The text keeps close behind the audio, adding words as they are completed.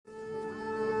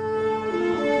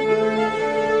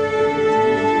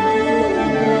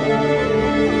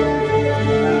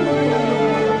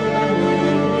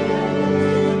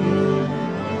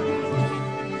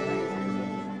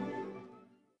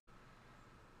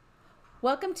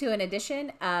Welcome to an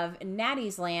edition of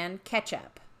Natty's Land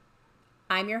Catch-Up.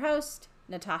 I'm your host,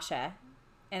 Natasha,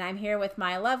 and I'm here with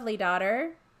my lovely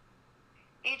daughter,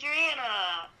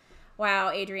 Adriana.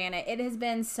 Wow, Adriana, it has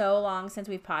been so long since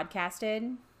we've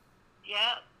podcasted.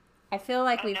 Yep. I feel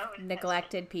like we've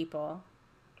neglected people.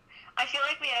 I feel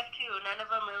like we have too. None of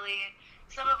them really,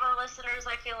 some of our listeners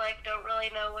I feel like don't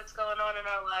really know what's going on in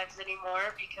our lives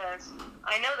anymore, because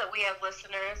I know that we have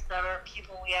listeners that are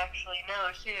people we actually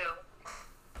know too.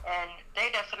 And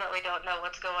they definitely don't know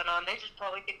what's going on. They just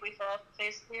probably think we fell off the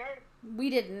face of the earth.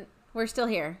 We didn't. We're still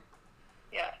here.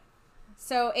 Yeah.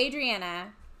 So,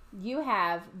 Adriana, you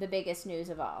have the biggest news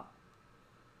of all.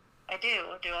 I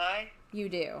do. Do I? You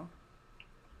do.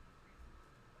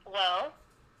 Well,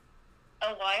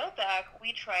 a while back,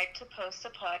 we tried to post a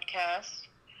podcast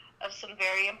of some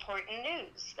very important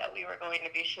news that we were going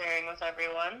to be sharing with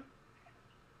everyone.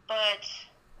 But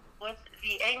with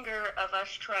the anger of us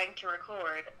trying to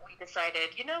record, we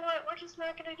decided, you know what, we're just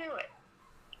not going to do it.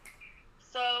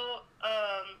 So,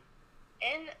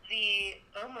 in the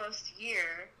almost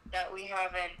year that we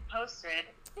haven't posted,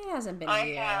 it hasn't been a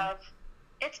year.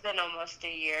 It's been almost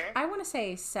a year. I want to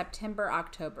say September,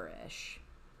 October-ish.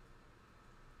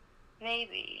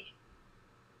 Maybe.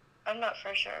 I'm not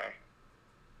for sure.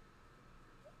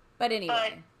 But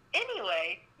anyway.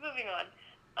 Moving on.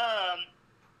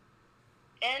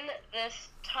 In this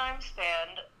time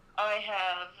span, I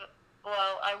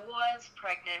was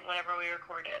pregnant whenever we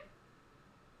recorded.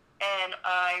 And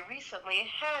I recently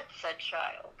had said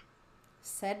child.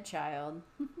 Said child?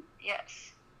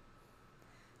 Yes.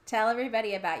 Tell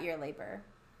everybody about your labor.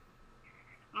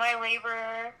 My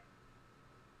labor,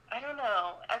 I don't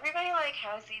know. Everybody,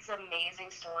 has these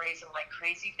amazing stories of,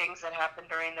 crazy things that happened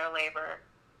during their labor.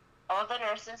 All the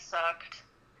nurses sucked.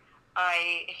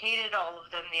 I hated all of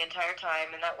them the entire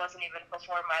time, and that wasn't even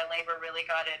before my labor really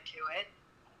got into it.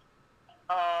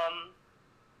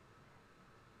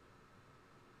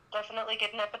 Definitely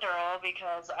get an epidural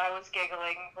because I was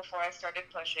giggling before I started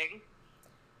pushing.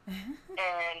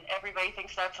 And everybody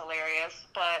thinks that's hilarious,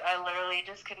 but I literally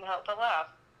just couldn't help but laugh.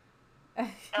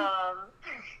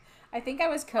 I think I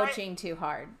was coaching too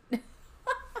hard. It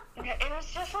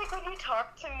was just like when you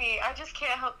talk to me, I just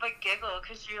can't help but giggle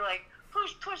because you're like,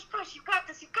 push, push, push, you got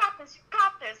this, you got this, you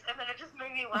got this, and then it just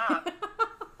made me laugh.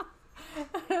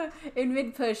 In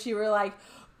mid-push, you were like,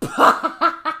 and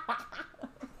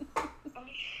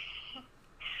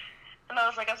I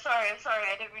was like, I'm sorry,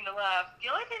 I didn't mean to laugh. The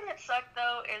only thing that sucked,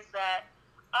 though, is that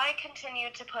I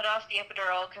continued to put off the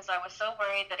epidural because I was so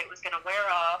worried that it was going to wear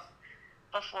off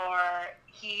before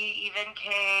he even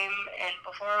came and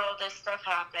before all this stuff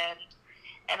happened.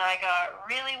 And I got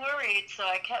really worried, so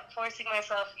I kept forcing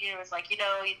myself, it was like,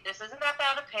 this isn't that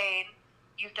bad of pain.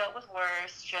 You've dealt with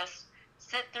worse. Just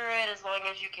sit through it as long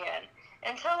as you can.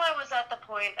 Until I was at the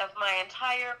point of my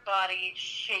entire body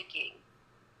shaking.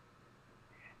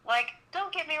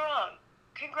 Don't get me wrong.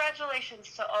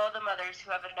 Congratulations to all the mothers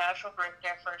who have a natural birth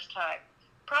their first time.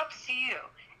 Props to you.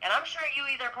 And I'm sure you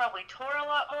either probably tore a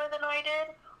lot more than I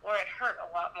did, or it hurt a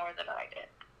lot more than I did.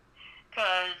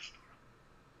 Because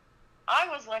I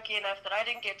was lucky enough that I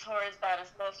didn't get tore as bad as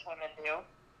most women do.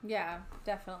 Yeah,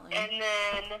 definitely. And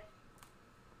then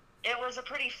it was a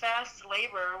pretty fast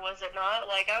labor, was it not?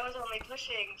 I was only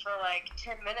pushing for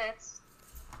 10 minutes.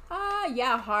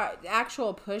 Yeah,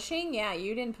 actual pushing? Yeah,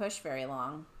 you didn't push very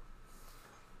long.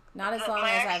 Not as long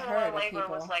as I've heard of people. My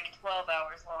labor was 12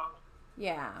 hours long.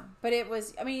 Yeah, but it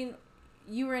was,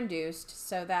 you were induced,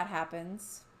 so that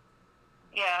happens.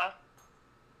 Yeah.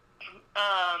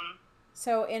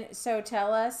 So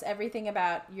tell us everything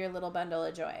about your little bundle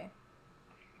of joy.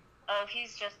 Oh,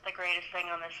 he's just the greatest thing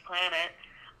on this planet.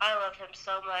 I love him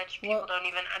so much. People don't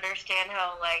even understand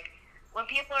how, when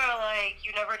people are like,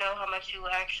 you never know how much you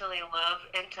actually love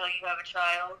until you have a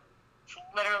child, it's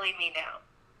literally me now.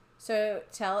 So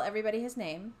tell everybody his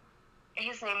name.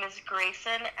 His name is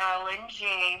Grayson Allen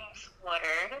James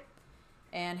Woodard.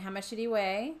 And how much did he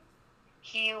weigh?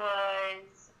 He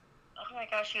was, oh my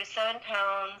gosh, he was 7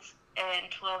 pounds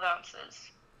and 12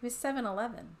 ounces. He was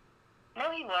 7'11".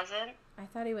 No, he wasn't. I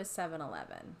thought he was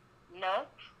 7'11". Nope.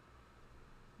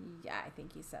 Yeah, I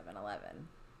think he's 7'11".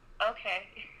 Okay.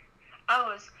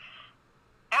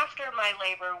 After my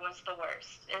labor was the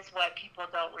worst, is what people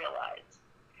don't realize.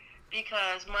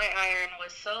 Because my iron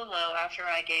was so low after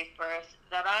I gave birth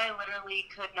that I literally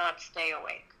could not stay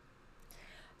awake.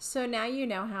 So now you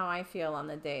know how I feel on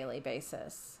a daily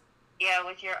basis. Yeah,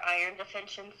 with your iron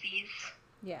deficiencies.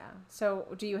 Yeah. So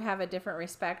do you have a different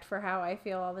respect for how I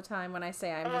feel all the time when I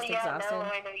say I'm just exhausted? No,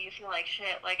 I know you feel like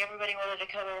shit. Everybody wanted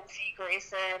to come in and see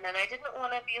Grayson, and I didn't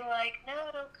want to be like,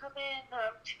 no, don't come in.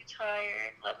 I'm too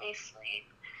tired, let me sleep.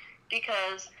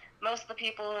 Because most of the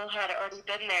people had already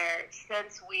been there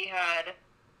since we had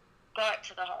got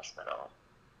to the hospital.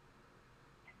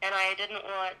 And I didn't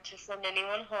want to send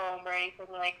anyone home or anything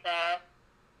like that.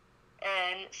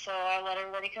 And so I let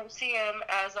everybody come see him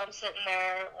as I'm sitting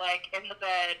there, like, in the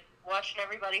bed, watching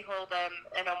everybody hold him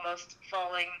and almost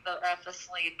falling the F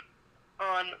asleep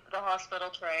on the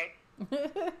hospital tray.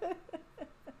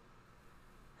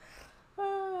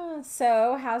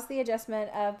 So, how's the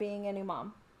adjustment of being a new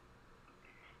mom?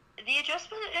 The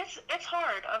adjustment, it's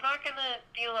hard. I'm not going to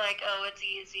be like, oh, it's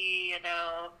easy,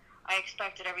 I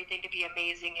expected everything to be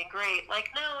amazing and great. Like,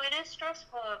 no, it is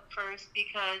stressful at first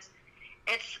because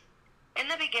it's, in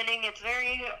the beginning, it's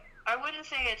very, I wouldn't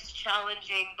say it's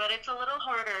challenging, but it's a little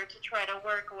harder to try to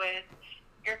work with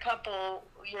your couple,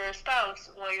 your spouse,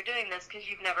 while you're doing this because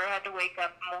you've never had to wake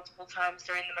up multiple times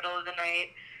during the middle of the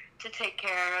night to take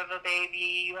care of a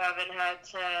baby. You haven't had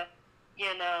to,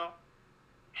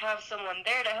 have someone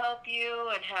there to help you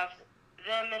and have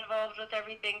them involved with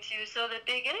everything too. So the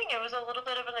beginning, it was a little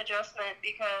bit of an adjustment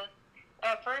because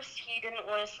at first he didn't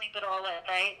want to sleep at all at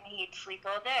night and he'd sleep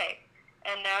all day.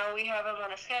 And now we have him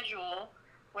on a schedule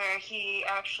where he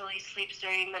actually sleeps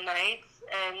during the nights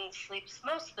and sleeps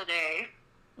most of the day.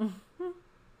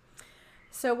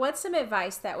 So what's some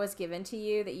advice that was given to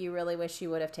you that you really wish you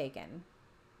would have taken?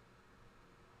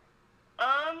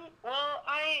 Well,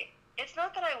 it's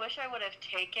not that I wish I would have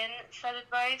taken said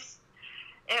advice.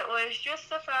 It was just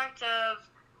the fact of,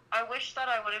 I wish that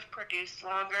I would have produced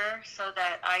longer so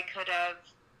that I could have,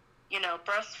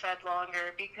 breastfed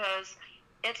longer, because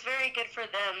it's very good for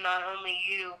them, not only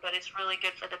you, but it's really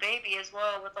good for the baby as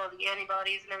well with all the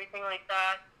antibodies and everything like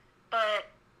that. But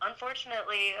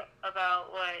unfortunately,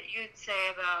 about what you'd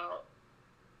say about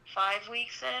 5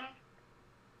 weeks in,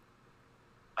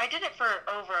 I did it for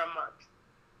over a month.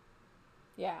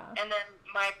 Yeah. And then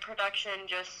my production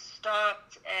just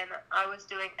stopped, and I was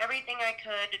doing everything I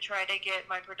could to try to get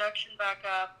my production back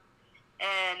up,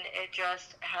 and it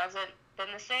just hasn't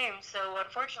been the same. So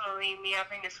unfortunately, me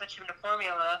having to switch him to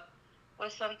formula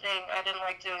was something I didn't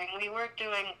like doing. We were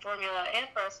doing formula and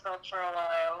breast milk for a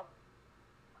while,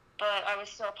 but I was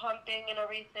still pumping and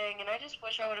everything, and I just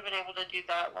wish I would have been able to do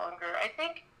that longer. I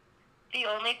think the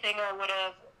only thing I would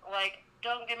have,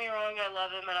 don't get me wrong, I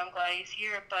love him and I'm glad he's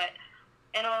here, but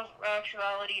in all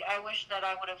actuality, I wish that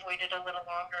I would have waited a little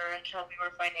longer until we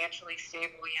were financially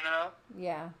stable,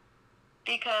 Yeah.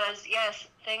 Because, yes,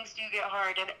 things do get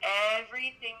hard, and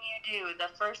everything you do, the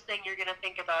first thing you're going to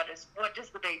think about is, what does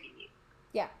the baby need?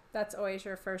 Yeah, that's always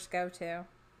your first go-to.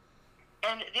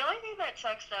 And the only thing that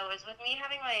sucks, though, is with me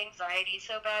having my anxiety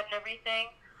so bad and everything,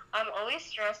 I'm always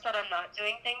stressed that I'm not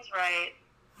doing things right.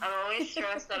 I'm always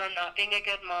stressed that I'm not being a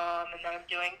good mom and that I'm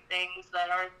doing things that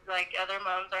aren't, other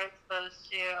moms aren't supposed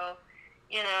to,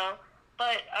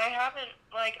 But I haven't,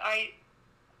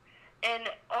 and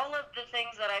all of the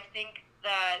things that I think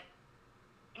that,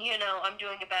 I'm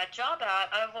doing a bad job at,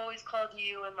 I've always called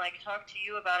you and, talked to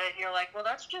you about it, and you're like, well,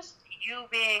 that's just you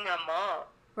being a mom.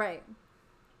 Right.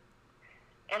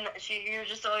 And you're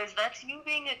just always, that's you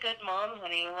being a good mom,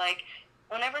 honey.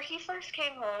 Whenever he first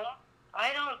came home,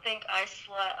 I don't think I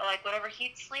slept, whenever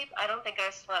he'd sleep, I don't think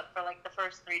I slept for, the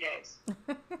first 3 days.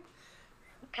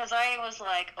 Because I was,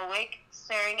 awake,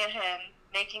 staring at him,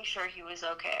 making sure he was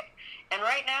okay. And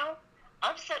right now,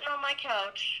 I'm sitting on my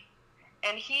couch,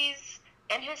 and he's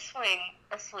in his swing,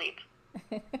 asleep.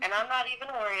 And I'm not even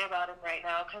worried about him right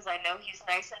now, because I know he's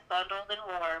nice and bundled and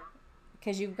warm.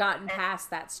 Because you've gotten past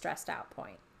that stressed out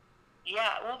point.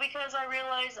 Yeah, well, because I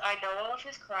realize I know all of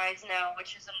his cries now,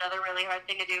 which is another really hard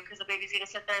thing to do, because the baby's going to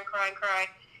sit there and cry,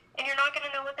 and you're not going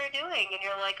to know what they're doing, and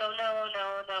you're like, oh, no,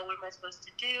 what am I supposed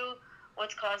to do?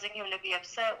 What's causing him to be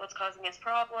upset? What's causing his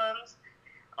problems?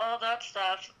 All that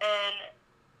stuff, and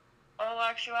all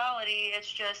actuality,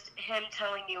 it's just him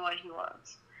telling you what he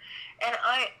wants. And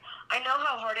I know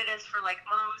how hard it is for,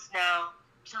 moms now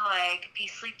to, be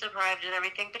sleep-deprived and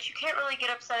everything, but you can't really get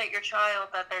upset at your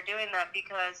child that they're doing that,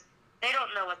 because they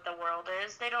don't know what the world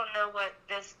is. They don't know what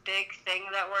this big thing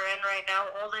that we're in right now.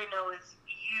 All they know is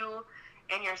you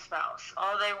and your spouse.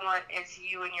 All they want is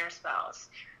you and your spouse.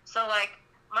 So,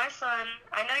 my son,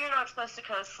 I know you're not supposed to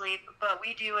co-sleep, but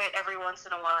we do it every once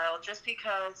in a while just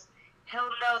because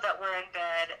he'll know that we're in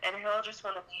bed and he'll just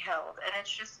want to be held. And it's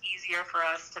just easier for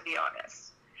us, to be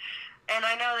honest. And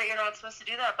I know that you're not supposed to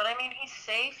do that, but I mean, he's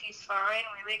safe, he's fine.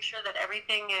 We make sure that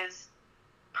everything is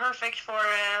perfect for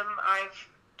him. I've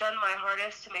done my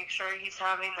hardest to make sure he's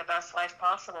having the best life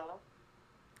possible.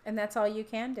 And that's all you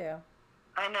can do.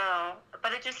 I know,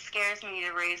 but it just scares me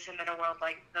to raise him in a world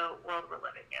like the world we're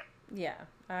living in. Yeah,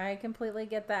 I completely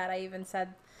get that. I even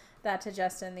said that to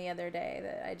Justin the other day,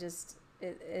 that I just,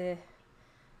 it's a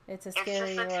It's just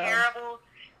scary a world. terrible,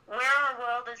 where our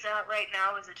world is at right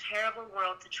now is a terrible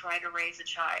world to try to raise a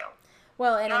child.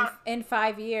 Well, and Not in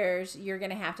 5 years, you're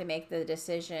going to have to make the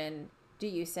decision, do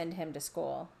you send him to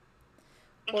school?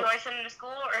 Do I send him to school,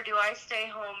 or do I stay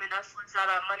home and us lose out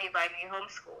on money by me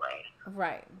homeschooling?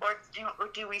 Right. Or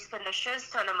do we spend a shiz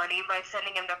ton of money by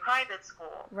sending him to private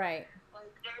school? Right.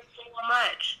 Like, there's so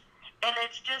much. And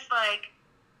it's just like,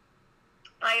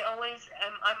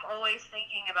 I'm always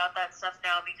thinking about that stuff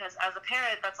now, because as a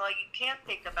parent, that's all you can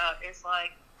think about is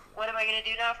like, what am I going to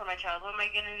do now for my child? What am I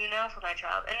going to do now for my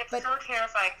child? And it's so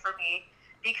terrifying for me,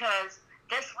 because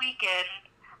this weekend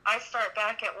I start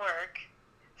back at work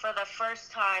for the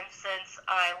first time since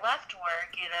I left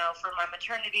work, for my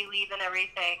maternity leave and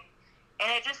everything. And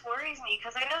it just worries me,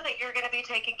 because I know that you're going to be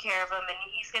taking care of him and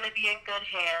he's going to be in good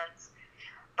hands.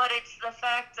 But it's the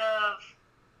fact of,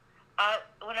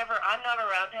 whenever I'm not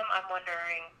around him, I'm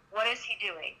wondering, what is he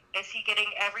doing? Is he getting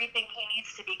everything he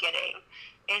needs to be getting?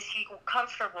 Is he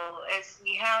comfortable? Is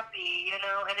he happy?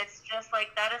 And it's just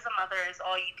like, that as a mother is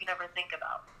all you can ever think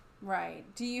about. Right.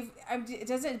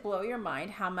 Does it blow your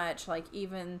mind how much, like,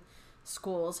 even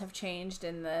schools have changed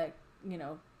in the,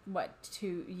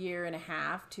 2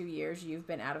 years you've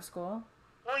been out of school?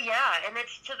 Well, yeah, and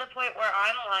it's to the point where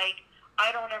I'm like,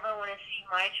 I don't ever want to see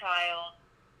my child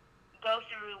go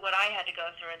through what I had to go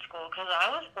through in school, because I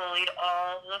was bullied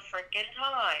all the freaking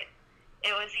time. It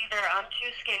was either I'm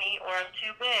too skinny, or I'm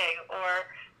too big, or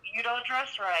you don't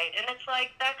dress right. And it's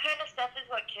like, that kind of stuff is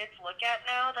what kids look at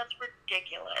now. That's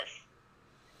ridiculous.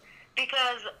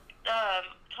 Because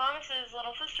Thomas's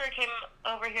little sister came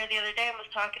over here the other day and was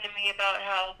talking to me about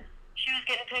how she was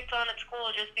getting picked on at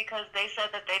school just because they said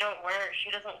that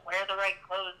she doesn't wear the right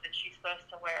clothes that she's supposed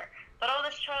to wear. But all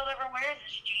this child ever wears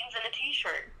is jeans and a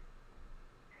t-shirt.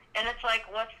 And it's like,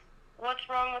 what's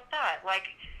wrong with that? Like,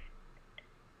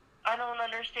 I don't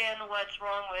understand what's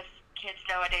wrong with kids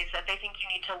nowadays, that they think you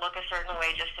need to look a certain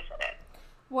way just to fit in.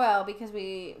 Well, because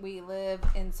we live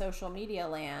in social media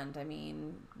land. I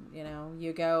mean,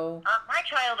 you go... my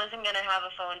child isn't going to have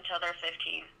a phone until they're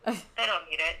 15. They don't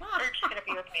need it. They're just going to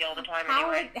be with me all the time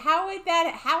anyway. How would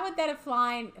that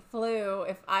have flew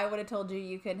if I would have told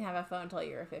you couldn't have a phone until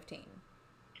you were 15?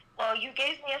 Well, you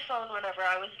gave me a phone whenever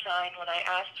I was 9 when I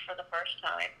asked for the first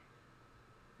time.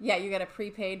 Yeah, you got a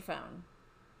prepaid phone.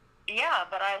 Yeah,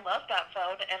 but I loved that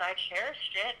phone, and I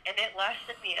cherished it, and it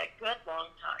lasted me a good long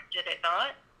time. Did it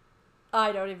not?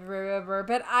 I don't even remember,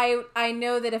 but I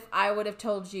know that if I would have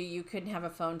told you couldn't have a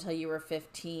phone till you were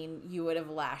 15, you would have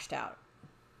lashed out.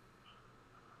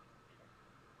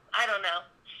 I don't know.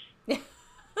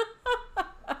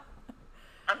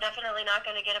 I'm definitely not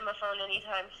going to get him a phone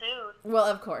anytime soon. Well,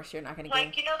 of course, you're not going to get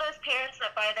him. Like, those parents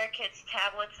that buy their kids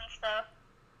tablets and stuff?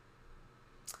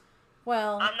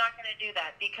 Well, I'm not going to do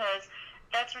that, because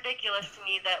that's ridiculous to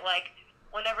me that, like,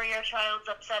 whenever your child's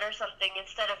upset or something,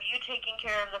 instead of you taking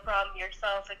care of the problem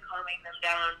yourself and calming them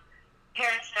down,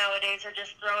 parents nowadays are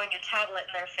just throwing a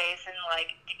tablet in their face and,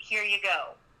 like, here you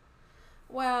go.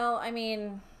 Well, I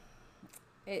mean,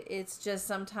 it's just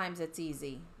sometimes it's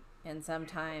easy, and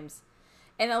sometimes...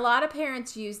 And a lot of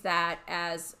parents use that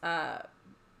as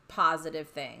positive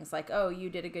things, like, oh, you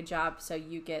did a good job, so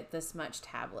you get this much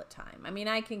tablet time. I mean,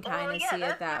 I can kind of see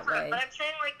it that way. But I'm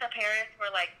saying, like, the parents were,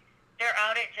 like, they're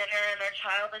out at dinner and their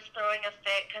child is throwing a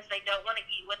fit because they don't want to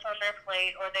eat what's on their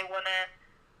plate, or they want to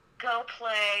go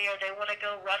play, or they want to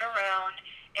go run around,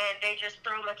 and they just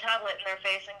throw them a tablet in their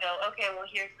face and go, okay, well,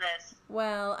 here's this.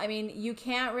 Well, I mean, you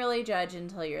can't really judge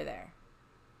until you're there.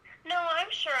 No, I'm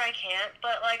sure I can't,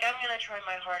 but, like, I'm going to try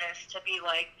my hardest to be,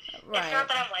 like, right. It's not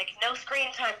that I'm, like, no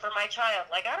screen time for my child.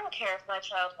 Like, I don't care if my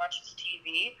child watches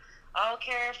TV. I don't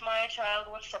care if my child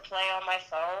wants to play on my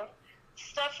phone.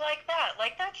 Stuff like that.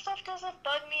 Like, that stuff doesn't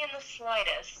bug me in the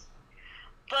slightest.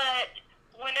 But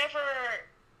whenever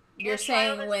you're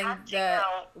saying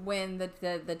when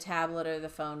the tablet or the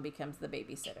phone becomes the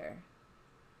babysitter.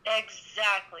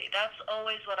 Exactly. That's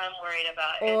always what I'm worried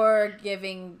about. Or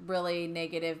giving really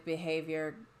negative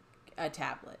behavior a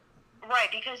tablet. Right,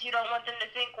 because you don't want them to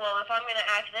think, well, if I'm going to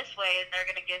act this way and they're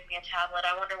going to give me a tablet,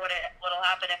 I wonder what'll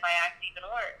happen if I act even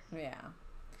worse. Yeah.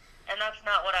 And that's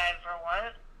not what I ever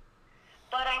want.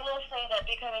 But I will say that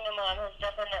becoming a mom has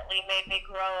definitely made me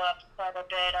grow up quite a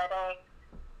bit. I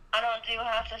don't do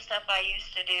half the stuff I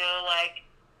used to do. Like,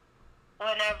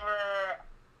 whenever...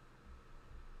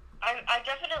 I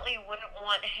definitely wouldn't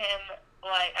want him,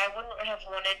 like, I wouldn't have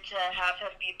wanted to have him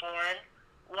be born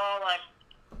while I'm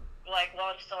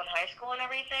still in high school and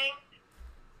everything.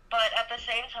 But at the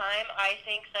same time, I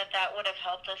think that that would have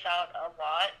helped us out a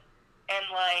lot, and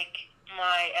like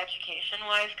my education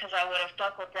wise, because I would have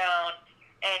buckled down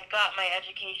and got my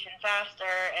education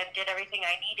faster and did everything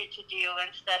I needed to do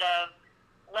instead of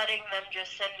letting them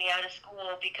just send me out of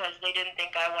school because they didn't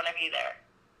think I want to be there.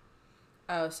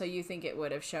 Oh, so you think it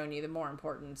would have shown you the more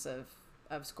importance of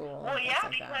school? Well, and yeah,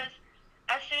 like because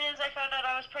as soon as I found out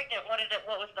I was pregnant, what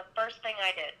was the first thing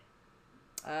I did?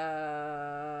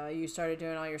 You started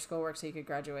doing all your schoolwork so you could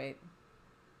graduate.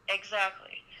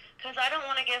 Exactly. Because I don't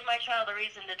want to give my child a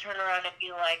reason to turn around and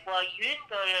be like, well, you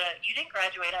didn't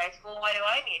graduate high school, why do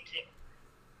I need to?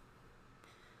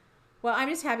 Well, I'm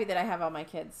just happy that I have all my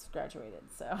kids graduated,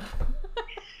 so.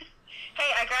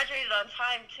 Hey, I graduated on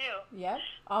time, too. Yep.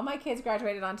 All my kids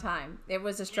graduated on time. It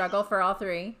was a struggle for all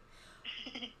three,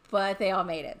 but they all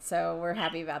made it, so we're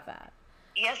happy about that.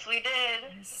 Yes, we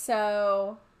did.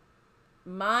 So,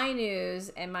 my news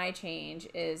and my change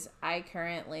is I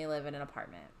currently live in an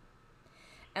apartment.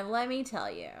 And let me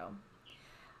tell you,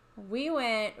 we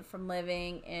went from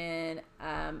living in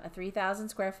a 3,000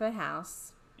 square foot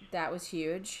house that was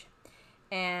huge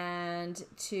and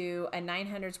to a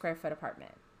 900 square foot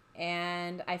apartment.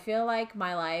 And I feel like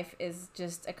my life is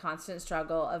just a constant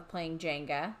struggle of playing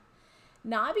Jenga.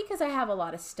 Not because I have a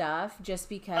lot of stuff, just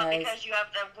because... But because you have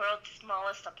the world's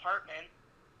smallest apartment.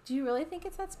 Do you really think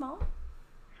it's that small?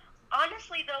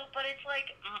 Honestly, though, but it's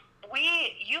like,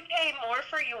 you pay more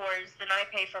for yours than I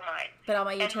pay for mine. But all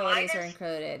my utilities are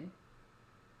included.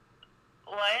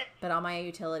 What? But all my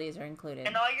utilities are included.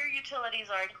 And all your utilities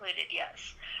are included,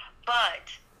 yes.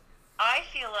 But I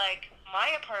feel like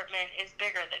my apartment is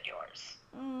bigger than yours.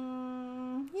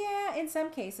 Yeah, in some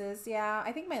cases, yeah.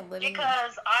 I think my living...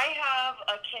 Because I have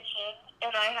a kitchen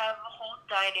and I have a whole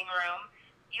dining room.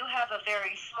 You have a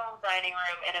very small dining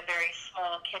room and a very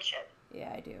small kitchen.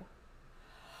 Yeah, I do.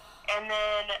 And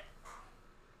then,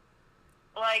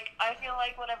 like, I feel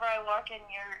like whenever I walk in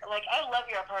I love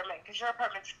your apartment because your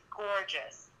apartment's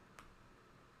gorgeous.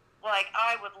 Like,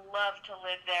 I would love to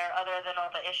live there other than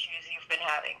all the issues you've been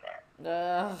having there.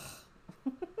 Ugh.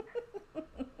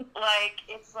 Like,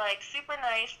 it's, like, super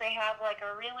nice. They have, like,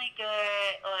 a really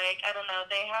good, like, I don't know,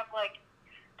 they have, like,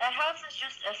 that house is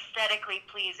just aesthetically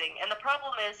pleasing. And the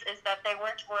problem is that they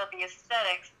weren't more of the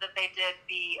aesthetics, that they did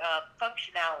the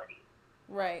functionality.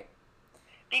 Right.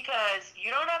 Because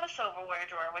you don't have a silverware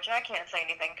drawer, which I can't say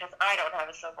anything because I don't have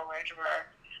a silverware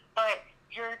drawer. But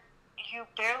you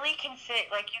barely can fit,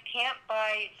 like, you can't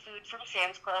buy food from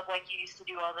Sam's Club like you used to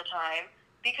do all the time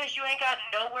because you ain't got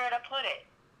nowhere to put it.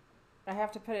 I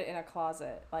have to put it in a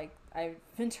closet. Like, I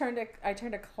turned a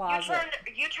closet.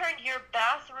 You turned your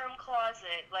bathroom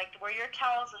closet, like where your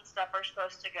towels and stuff are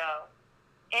supposed to go,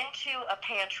 into a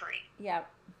pantry. Yep.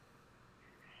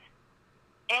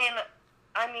 And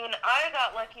I mean, I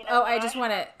got lucky enough. Oh, I just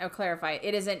want to clarify.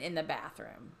 It isn't in the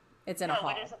bathroom. It's in a hall.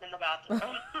 No, it isn't in the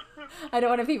bathroom. I don't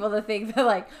want people to think that,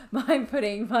 like, I'm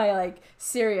putting my, like,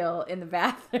 cereal in the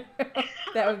bathroom.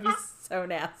 That would be so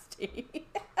nasty.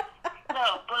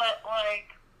 No, but,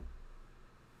 like,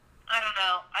 I don't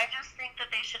know. I just think that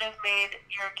they should have made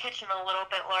your kitchen a little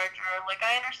bit larger. Like,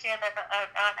 I understand that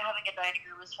not having a dining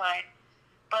room is fine,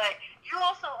 but you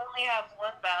also only have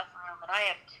one bathroom, and I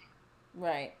have two.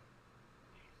 Right.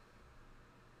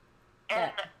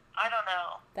 And I don't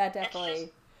know. That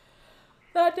definitely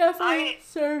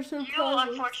serves some You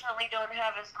problems. unfortunately don't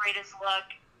have as great of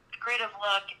luck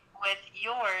with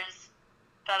yours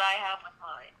that I have with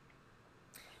mine.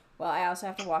 Well, I also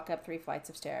have to walk up 3 flights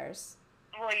of stairs.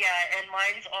 Well, yeah, and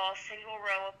mine's all single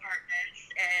row apartments,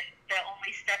 and the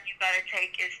only step you gotta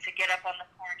take is to get up on the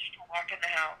porch to walk in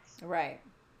the house. Right.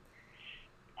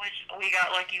 Which we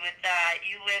got lucky with that.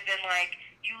 You live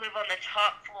on the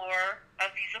top floor of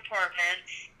these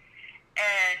apartments,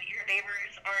 and your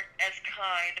neighbors aren't as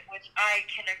kind, which I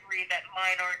can agree that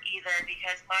mine aren't either,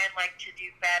 because mine like to do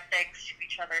bad things to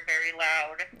each other very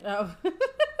loud. Oh.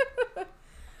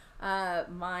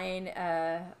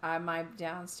 My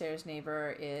downstairs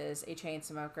neighbor is a chain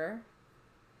smoker.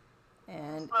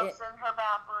 And smokes in her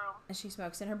bathroom. She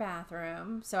smokes in her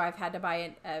bathroom. So I've had to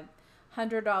buy a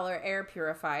 $100 air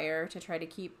purifier to try to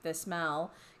keep the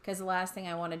smell, because the last thing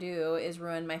I want to do is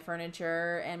ruin my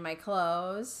furniture and my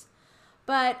clothes.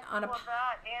 But on that,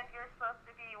 and you're supposed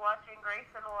to be watching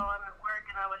Grayson while I'm at work,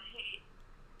 and I would hate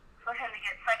for him to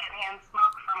get secondhand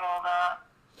smoke from all that.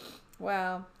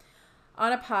 Well,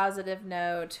 on a positive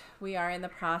note, we are in the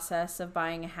process of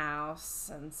buying a house,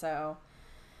 and so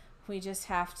we just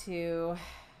have to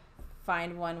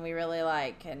find one we really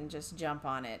like and just jump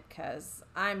on it, because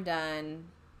I'm done.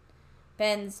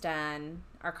 Ben's done.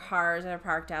 Our cars are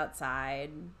parked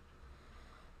outside.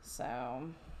 So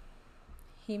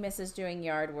He misses doing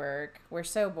yard work. We're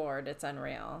so bored. It's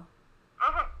unreal.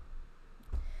 Uh-huh.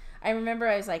 I remember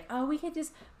I was like, oh, we could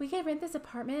rent this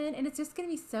apartment and it's just going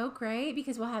to be so great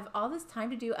because we'll have all this time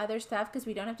to do other stuff because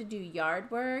we don't have to do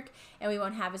yard work and we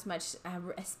won't have as much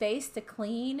space to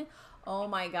clean. Oh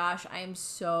my gosh, I am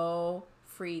so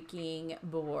freaking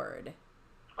bored.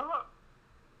 Uh-huh.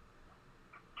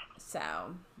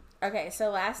 So, okay, so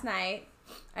last night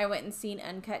I went and seen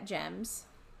Uncut Gems.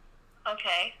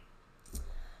 Okay.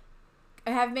 I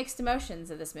have mixed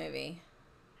emotions of this movie.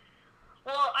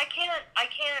 Well, I can't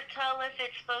tell if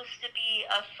it's supposed to be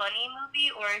a funny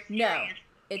movie or a serious movie.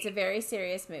 It's a very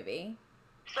serious movie.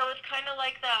 So it's kind of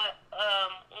like that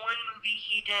one movie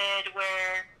he did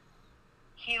where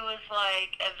he was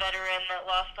like a veteran that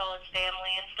lost all his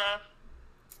family and stuff.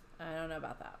 I don't know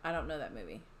about that. I don't know that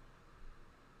movie.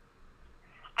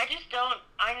 I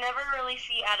never really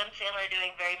see Adam Sandler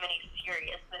doing very many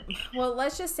serious movies. Well,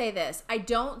 let's just say this. I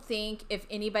don't think if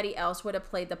anybody else would have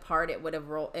played the part, it would have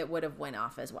went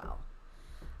off as well.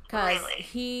 Because Really?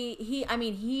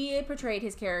 he portrayed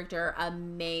his character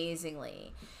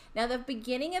amazingly. Now, the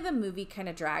beginning of the movie kind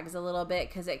of drags a little bit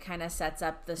because it kind of sets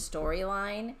up the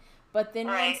storyline. But then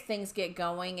Right. once things get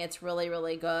going, it's really,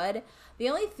 really good. The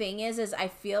only thing is I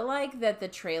feel like that the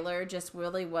trailer just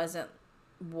really wasn't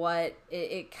what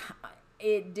it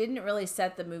didn't really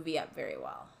set the movie up very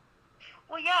well.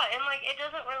 Well, yeah, and like it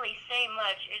doesn't really say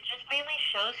much. It just mainly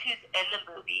shows who's in the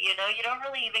movie. You know, you don't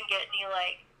really even get any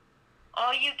like.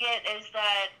 All you get is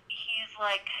that he's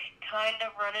like kind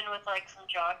of running with like some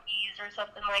jockeys or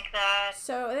something like that.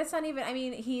 So that's not even. I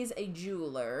mean, he's a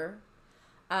jeweler,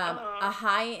 a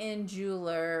high-end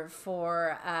jeweler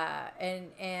for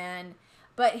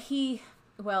but he.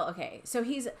 Well, okay, so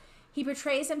he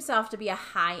portrays himself to be a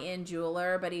high-end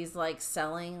jeweler, but he's like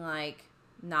selling like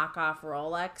knockoff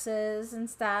Rolexes and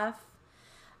stuff.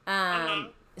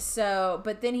 So,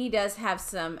 but then he does have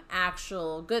some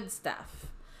actual good stuff.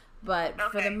 But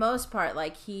for the most part,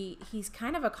 like he's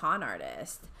kind of a con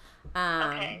artist.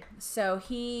 So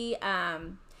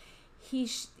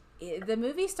the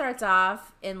movie starts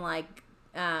off in like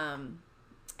Africa.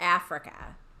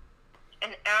 In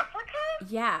Africa?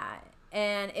 Yeah,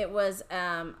 and it was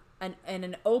in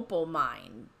an opal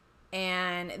mine,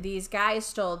 and these guys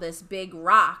stole this big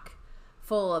rock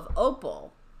full of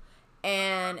opal,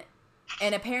 and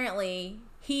apparently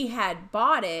he had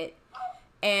bought it,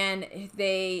 and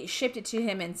they shipped it to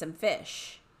him in some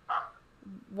fish.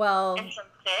 Well, And some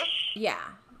fish? yeah.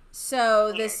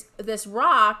 So Weird. this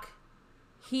rock,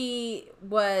 he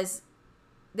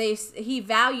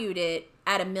valued it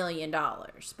at $1 million,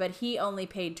 but he only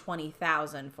paid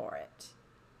 $20,000 for it.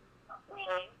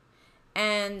 Really?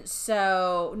 And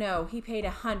so, no, he paid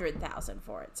 $100,000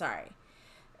 for it. Sorry.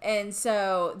 And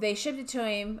so they shipped it to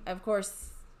him. Of course,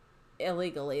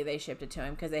 illegally they shipped it to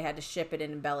him because they had to ship it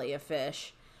in a belly of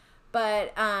fish.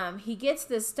 But he gets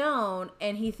this stone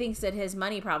and he thinks that his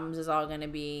money problems is all going to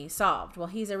be solved. Well,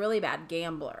 he's a really bad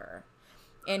gambler.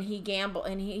 And he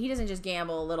he doesn't just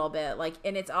gamble a little bit, like,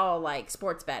 and it's all like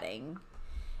sports betting.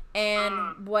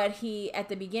 And what he, at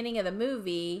the beginning of the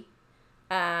movie,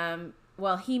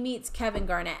 he meets Kevin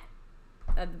Garnett,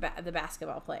 the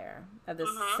basketball player of the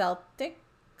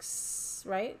Celtics,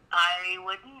 right? I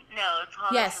wouldn't know.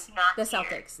 Thomas Yes, is not the here.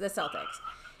 Celtics. The Celtics.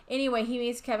 Anyway, he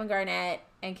meets Kevin Garnett,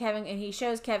 and he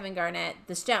shows Kevin Garnett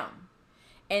the stone.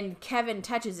 And Kevin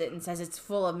touches it and says it's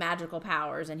full of magical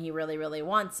powers, and he really, really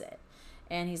wants it.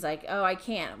 And he's like, oh, I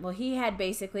can't. Well, he had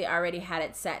basically already had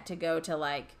it set to go to,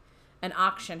 like, an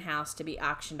auction house to be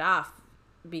auctioned off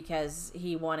because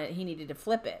he needed to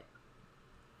flip it.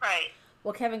 Right.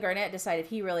 Well, Kevin Garnett decided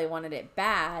he really wanted it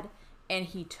bad, and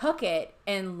he took it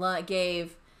and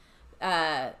gave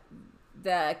the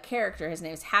character, his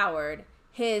name's Howard,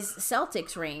 his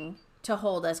Celtics ring to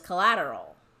hold as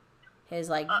collateral. His,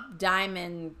 like,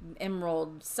 diamond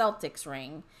emerald Celtics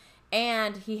ring.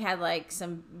 And he had, like,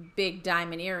 some big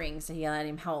diamond earrings that he let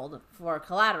him hold for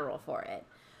collateral for it.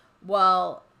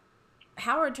 Well,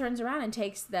 Howard turns around and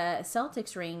takes the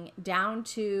Celtics ring down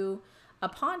to a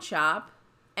pawn shop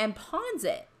and pawns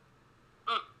it.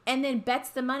 And then bets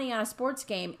the money on a sports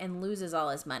game and loses all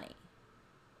his money.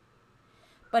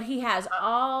 But he has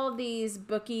all these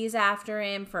bookies after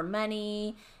him for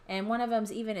money. And one of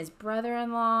them's even his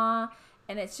brother-in-law.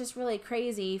 And it's just really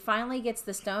crazy. He finally gets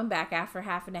the stone back after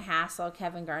having to hassle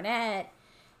Kevin Garnett.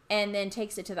 And then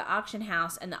takes it to the auction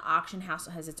house. And the auction house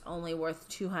has it's only worth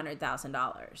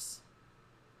 $200,000.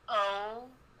 Oh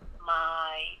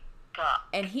my God.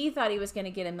 And he thought he was going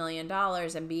to get $1 million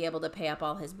and be able to pay up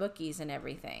all his bookies and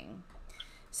everything.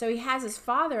 So he has his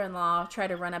father-in-law try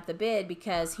to run up the bid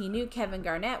because he knew Kevin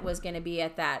Garnett was going to be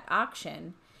at that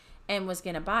auction. and was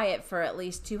going to buy it for at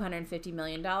least $250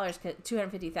 million,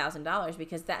 $250,000,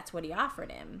 because that's what he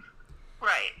offered him.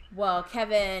 Right. Well,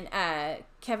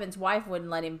 Kevin's wife wouldn't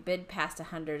let him bid past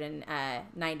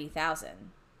 $190,000.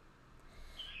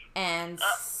 And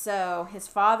so his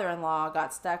father-in-law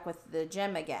got stuck with the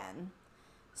gem again.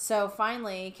 So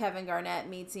finally, Kevin Garnett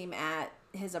meets him at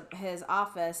his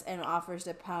office and offers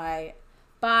to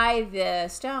buy the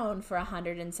stone for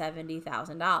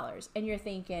 $170,000. And you're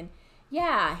thinking,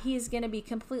 yeah, he's going to be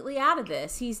completely out of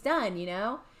this. He's done, you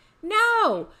know?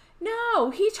 No.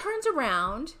 He turns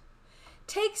around,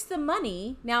 takes the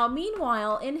money. Now,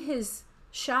 meanwhile, in his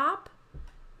shop,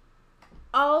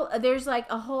 there's like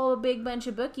a whole big bunch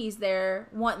of bookies there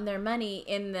wanting their money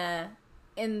in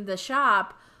the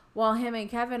shop, while him and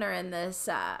Kevin are in this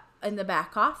in the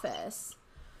back office.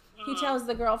 He tells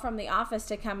the girl from the office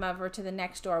to come over to the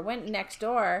next door. Went next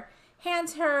door,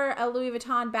 hands her a Louis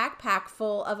Vuitton backpack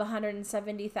full of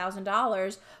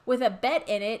 $170,000 with a bet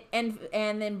in it, and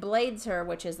then blades her,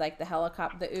 which is like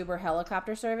the Uber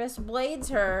helicopter service, blades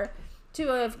her to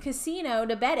a casino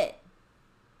to bet it.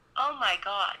 Oh my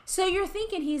God. So you're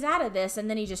thinking he's out of this, and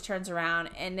then he just turns around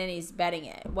and then he's betting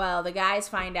it. Well, the guys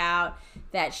find out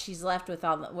that she's left with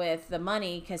the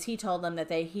money because he told them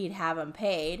that he'd have them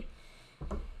paid.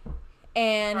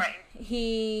 And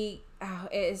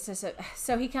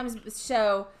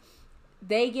so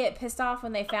they get pissed off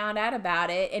when they found out about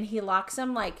it, and he locks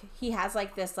them, like he has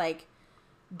like this like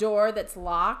door that's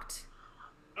locked.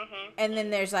 Mm-hmm. And then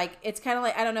there's like, it's kind of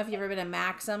like, I don't know if you've ever been to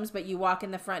Maxim's, but you walk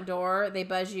in the front door, they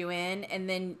buzz you in, and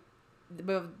then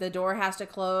the door has to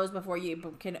close before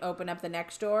you can open up the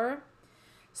next door.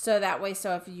 So that way,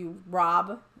 so if you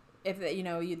rob,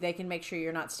 they can make sure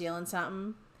you're not stealing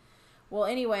something. Well,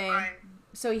 anyway,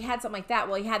 so he had something like that.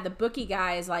 Well, he had the bookie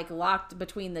guys like locked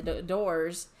between the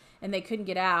doors, and they couldn't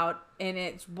get out, and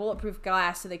it's bulletproof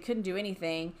glass, so they couldn't do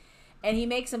anything. And he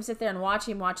makes them sit there and watch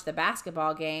the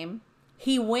basketball game.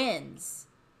 He wins.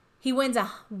 He wins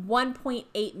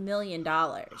 $1.8 million.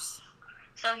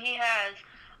 So he has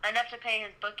enough to pay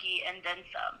his bookie and then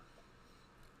some.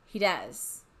 He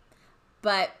does.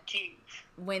 But Jeez.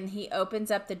 When he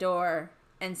opens up the door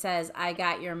and says, "I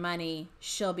got your money,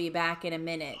 she'll be back in a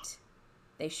minute,"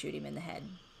 they shoot him in the head.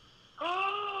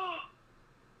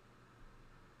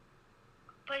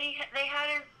 But they had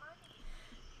his money.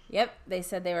 Yep, they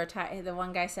said they were tired. The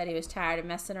one guy said he was tired of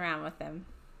messing around with them.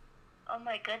 Oh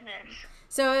my goodness.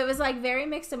 So it was like very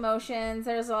mixed emotions.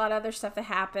 There's a lot of other stuff that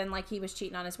happened, like he was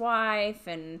cheating on his wife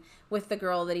and with the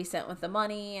girl that he sent with the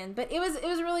money. But it was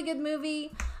a really good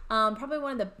movie. Probably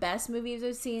one of the best movies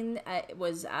I've seen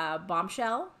was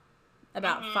Bombshell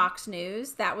about Fox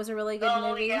News. That was a really good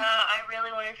movie. Oh yeah, I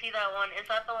really want to see that one. Is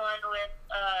that the one with?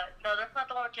 No, that's not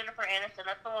the one with Jennifer Aniston.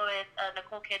 That's the one with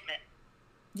Nicole Kidman.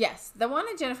 Yes, the one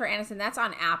with Jennifer Aniston. That's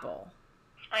on Apple.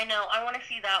 I know. I want to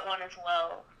see that one as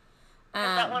well.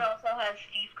 That one also has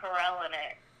Steve Carell in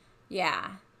it. Yeah.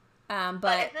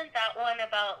 But isn't that one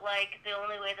about, like, the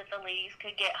only way that the ladies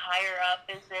could get higher up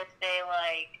is if they,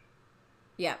 like,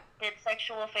 did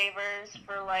sexual favors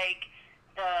for, like,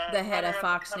 the head of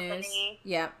Fox News.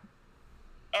 Yep.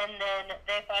 And then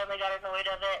they finally got annoyed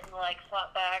of it and, like,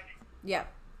 fought back. Yep.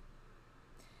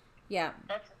 Yeah.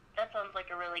 That sounds like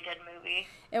a really good movie.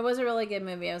 It was a really good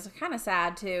movie. It was kind of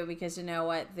sad, too, because you know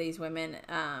what these women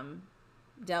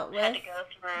dealt with. Had to go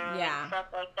through and stuff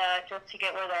like that just to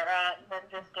get where they're at, and then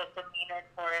just get demeaned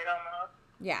for it almost.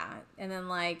 Yeah, and then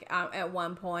like at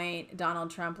one point, Donald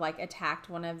Trump like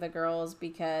attacked one of the girls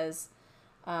because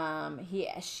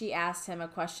she asked him a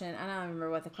question. I don't remember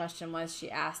what the question was.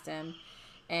 She asked him,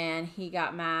 and he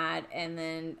got mad, and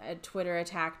then Twitter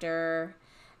attacked her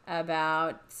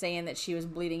about saying that she was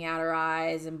bleeding out her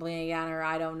eyes and bleeding out her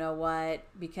I don't know what,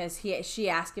 because she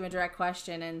asked him a direct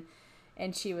question,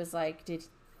 and she was like, did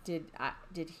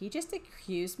he just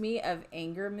accuse me of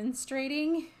anger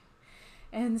menstruating?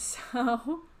 And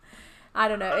so I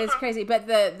don't know, it's crazy. But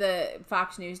the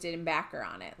Fox News didn't back her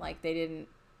on it. Like they didn't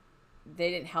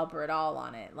help her at all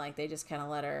on it. Like they just kind of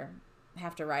let her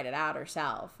have to write it out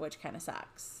herself, which kind of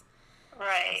sucks.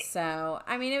 Right. So,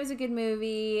 I mean, it was a good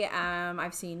movie.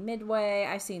 I've seen Midway.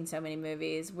 I've seen so many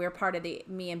movies.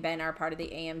 Me and Ben are part of the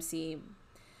AMC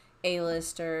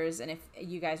A-listers, and if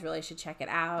you guys really should check it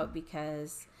out,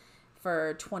 because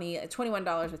for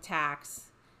 $21 with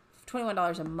tax,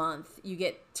 $21 a month, you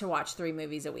get to watch 3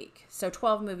 movies a week. So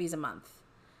 12 movies a month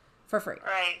for free.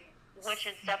 Right. Which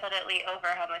is definitely over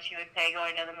how much you would pay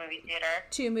going to the movie theater.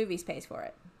 2 movies pays for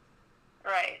it.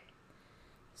 Right.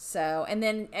 So, and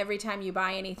then every time you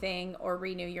buy anything or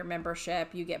renew your membership,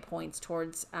 you get points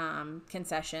towards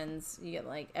concessions. You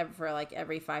get for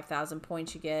every 5,000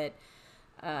 points, you get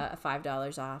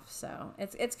 $5 off. So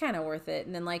it's kind of worth it.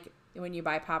 And then like when you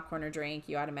buy popcorn or drink,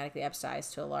 you automatically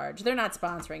upsize to a large. They're not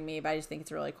sponsoring me, but I just think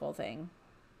it's a really cool thing.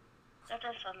 That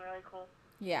does sound really cool.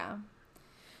 Yeah.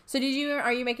 So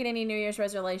are you making any New Year's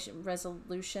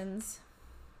resolutions?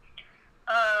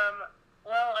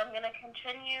 Well, I'm going to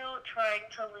continue trying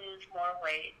to lose more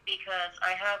weight because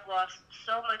I have lost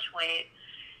so much weight,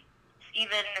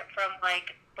 even from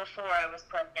like before I was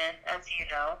pregnant, as you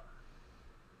know.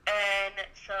 And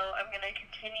so I'm going to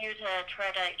continue to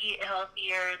try to eat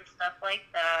healthier and stuff like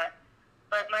that.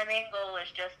 But my main goal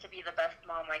is just to be the best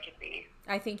mom I can be.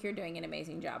 I think you're doing an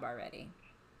amazing job already.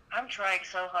 I'm trying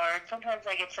so hard. Sometimes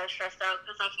I get so stressed out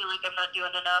because I feel like I'm not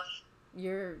doing enough.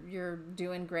 You're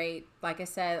doing great. Like I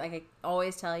said, like I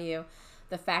always tell you,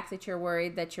 the fact that you're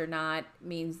worried that you're not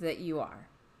means that you are.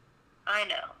 I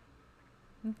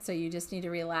know. So you just need to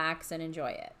relax and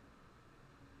enjoy it.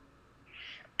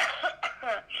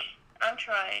 I'm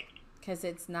trying. Because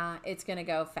it's going to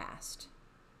go fast.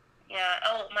 Yeah.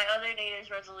 Oh, my other New Year's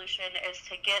resolution is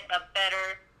to get a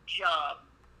better job.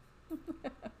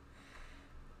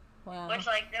 Wow. Which,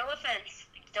 like, no offense,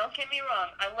 don't get me wrong,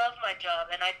 I love my job,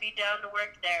 and I'd be down to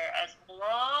work there as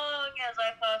long as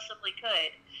I possibly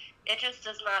could. It just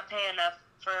does not pay enough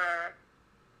for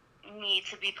me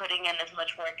to be putting in as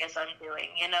much work as I'm doing,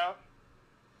 you know?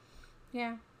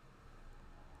 Yeah.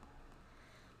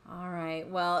 All right.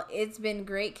 Well, it's been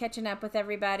great catching up with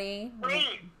everybody.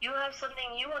 Wait, you have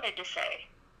something you wanted to say.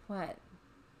 What?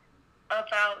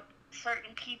 About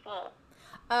certain people.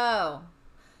 Oh.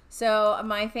 So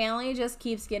my family just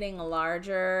keeps getting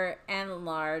larger and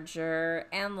larger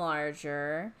and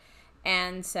larger.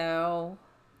 And so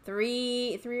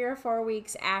 3 or 4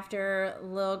 weeks after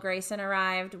Lil Grayson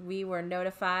arrived, we were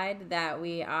notified that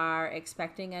we are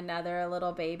expecting another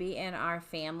little baby in our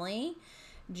family.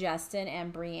 Justin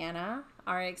and Brianna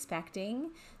are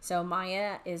expecting. So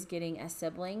Maya is getting a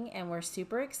sibling, and we're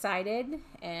super excited,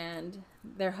 and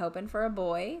they're hoping for a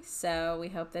boy. So we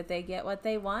hope that they get what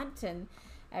they want and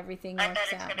everything works out. I bet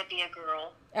it's going to be a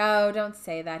girl. Oh, don't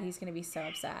say that. He's going to be so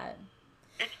upset.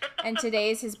 And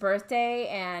today's his birthday,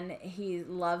 and he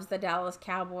loves the Dallas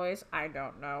Cowboys. I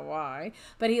don't know why,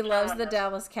 but he loves the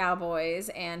Dallas Cowboys,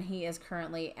 and he is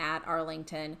currently at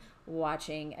Arlington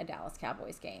watching a Dallas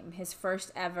Cowboys game. His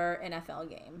first ever NFL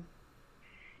game.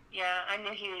 Yeah, I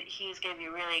knew he's going to be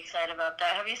really excited about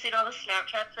that. Have you seen all the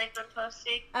Snapchats they've been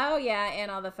posting? Oh, yeah, and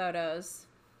all the photos.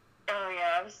 Oh,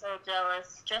 yeah, I was so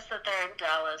jealous. Just that they're in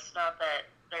Dallas, not that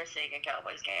they're seeing a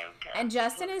Cowboys game. And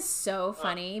Justin is so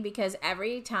funny because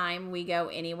every time we go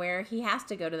anywhere, he has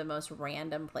to go to the most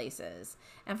random places.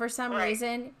 And for some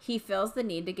reason, he feels the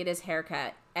need to get his hair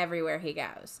cut everywhere he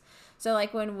goes. So,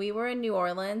 like, when we were in New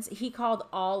Orleans, he called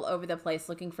all over the place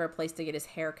looking for a place to get his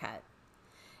hair cut.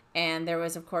 And there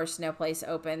was, of course, no place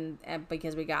open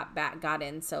because we got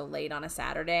in so late on a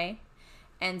Saturday.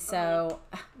 And so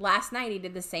last night he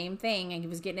did the same thing, and he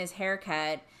was getting his hair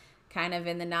cut kind of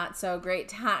in the not so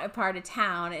great part of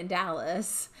town in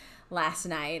Dallas last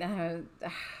night. I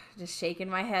was just shaking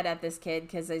my head at this kid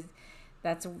because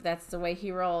that's the way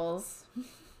he rolls.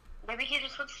 Maybe he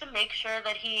just wants to make sure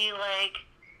that he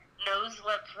knows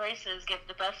what places get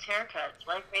the best haircuts.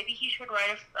 Like, maybe he should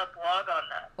write a blog on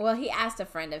that. Well, he asked a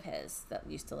friend of his that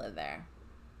used to live there.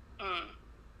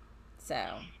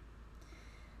 So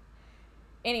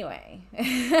anyway,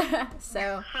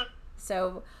 so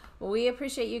we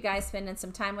appreciate you guys spending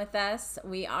some time with us.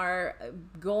 We are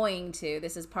going to,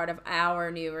 this is part of our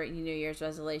New Year's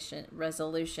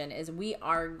resolution is we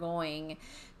are going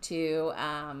to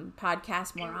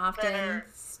podcast more often,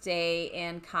 stay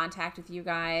in contact with you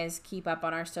guys, keep up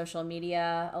on our social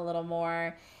media a little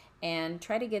more, and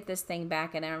try to get this thing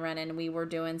back in and running. We were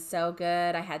doing so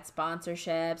good. I had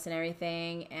sponsorships and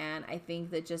everything, and I think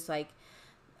that just I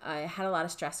had a lot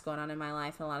of stress going on in my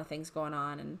life and a lot of things going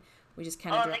on, and we just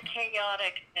kind of... the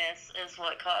chaoticness is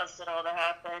what caused it all to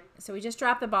happen. So we just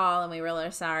dropped the ball, and we really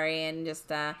are sorry, and just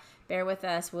bear with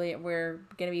us. We're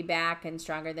going to be back and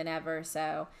stronger than ever,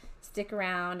 so stick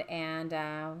around, and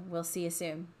we'll see you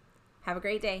soon. Have a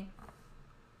great day.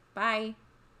 Bye.